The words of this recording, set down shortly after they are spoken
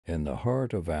In the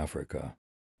heart of Africa,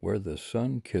 where the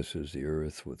sun kisses the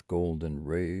earth with golden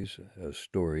rays, a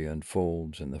story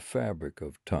unfolds in the fabric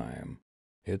of time.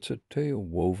 It's a tale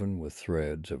woven with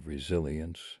threads of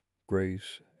resilience,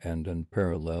 grace, and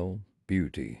unparalleled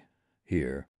beauty.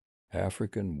 Here,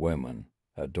 African women,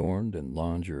 adorned in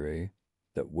lingerie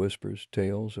that whispers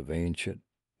tales of ancient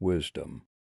wisdom,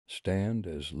 stand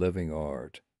as living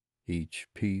art, each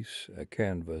piece a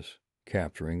canvas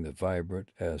capturing the vibrant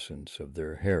essence of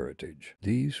their heritage.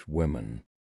 These women,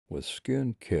 with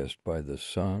skin kissed by the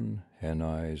sun and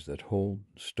eyes that hold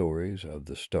stories of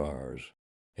the stars,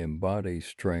 embody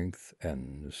strength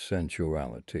and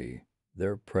sensuality.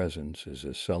 Their presence is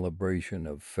a celebration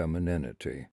of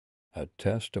femininity, a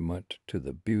testament to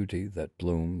the beauty that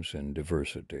blooms in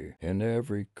diversity, in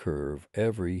every curve,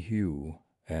 every hue,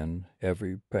 and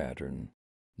every pattern.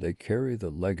 They carry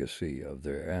the legacy of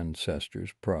their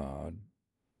ancestors proud,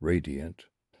 radiant,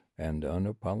 and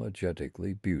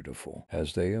unapologetically beautiful.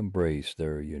 As they embrace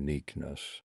their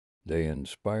uniqueness, they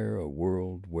inspire a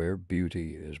world where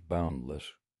beauty is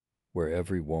boundless, where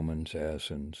every woman's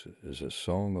essence is a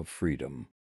song of freedom,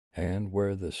 and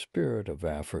where the spirit of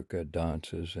Africa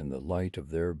dances in the light of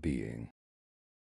their being.